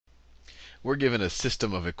we're given a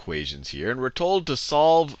system of equations here, and we're told to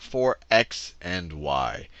solve for x and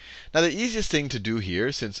y. Now, the easiest thing to do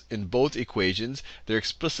here, since in both equations they're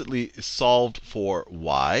explicitly solved for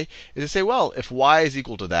y, is to say, well, if y is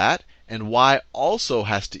equal to that, and y also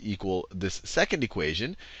has to equal this second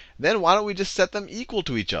equation, then why don't we just set them equal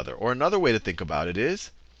to each other? Or another way to think about it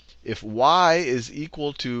is, if y is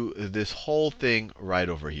equal to this whole thing right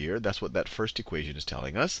over here, that's what that first equation is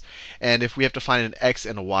telling us. And if we have to find an x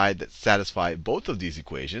and a y that satisfy both of these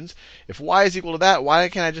equations, if y is equal to that, why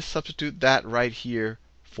can't I just substitute that right here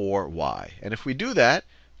for y? And if we do that,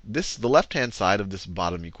 the left-hand side of this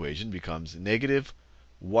bottom equation becomes negative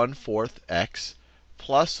 1/4 x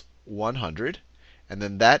plus 100. And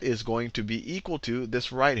then that is going to be equal to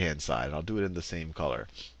this right-hand side. I'll do it in the same color.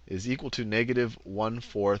 Is equal to negative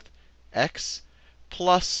 1/4 x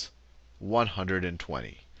plus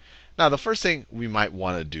 120. Now, the first thing we might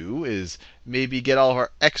want to do is maybe get all of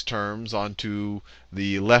our x terms onto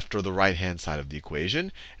the left or the right-hand side of the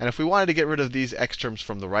equation. And if we wanted to get rid of these x terms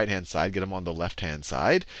from the right-hand side, get them on the left-hand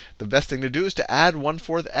side, the best thing to do is to add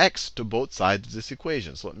 1/4 x to both sides of this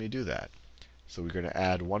equation. So let me do that. So we're going to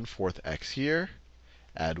add 1/4 x here,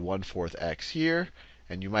 add 1/4 x here,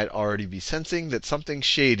 and you might already be sensing that something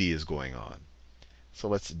shady is going on. So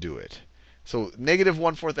let's do it. So negative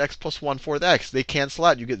 1/4 x plus 1/4 x, they cancel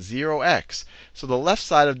out. You get 0x. So the left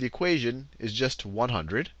side of the equation is just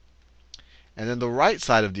 100. And then the right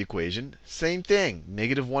side of the equation, same thing.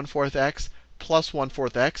 Negative 1/4 x plus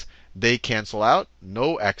 1/4 x, they cancel out.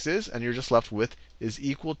 No x's, and you're just left with is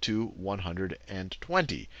equal to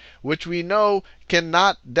 120, which we know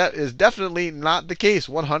is definitely not the case.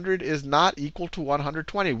 100 is not equal to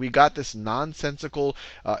 120. We got this nonsensical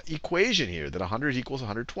equation here that 100 equals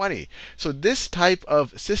 120. So this type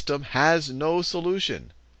of system has no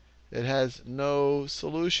solution. It has no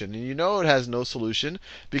solution. And you know it has no solution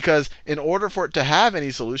because in order for it to have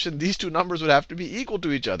any solution, these two numbers would have to be equal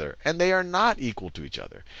to each other. And they are not equal to each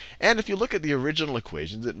other. And if you look at the original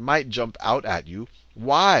equations, it might jump out at you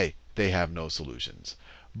why they have no solutions.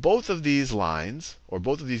 Both of these lines, or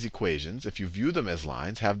both of these equations, if you view them as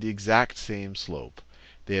lines, have the exact same slope.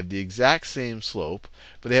 They have the exact same slope,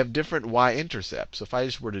 but they have different y-intercepts. So if I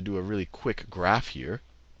just were to do a really quick graph here,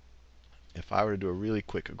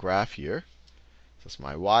 that's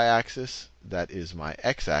my y-axis, that is my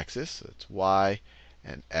x-axis, so it's y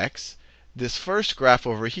and x. This first graph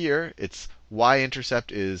over here, its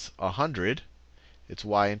y-intercept is 100. Its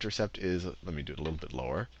y-intercept is, let me do it a little bit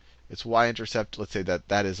lower. Its y-intercept, let's say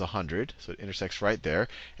that is 100, so it intersects right there.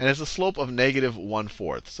 And it's a slope of negative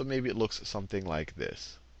 1/4. So maybe it looks something like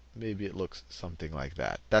this. Maybe it looks something like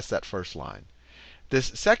that. That's that first line.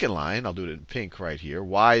 This second line, I'll do it in pink right here,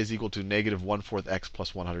 y is equal to negative 1/4 x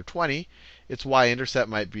plus 120. Its y-intercept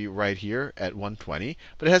might be right here at 120,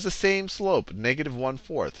 but it has the same slope, negative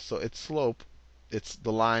 1/4. So its slope,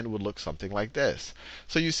 the line would look something like this.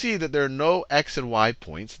 So you see that there are no x and y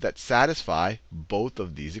points that satisfy both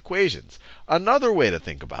of these equations. Another way to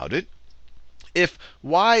think about it, if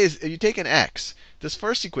you take an x, this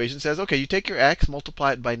first equation says, OK, you take your x,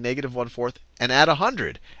 multiply it by negative 1/4, and add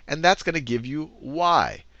 100. And that's going to give you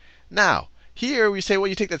y. Now, here we say, well,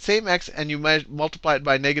 you take that same x and you multiply it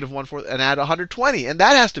by negative 1/4 and add 120. And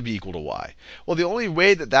that has to be equal to y. Well, the only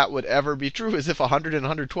way that that would ever be true is if 100 and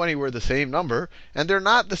 120 were the same number. And they're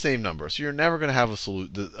not the same number. So you're never going to have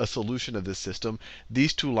a solution of this system.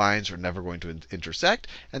 These two lines are never going to intersect.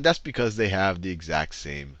 And that's because they have the exact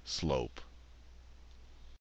same slope.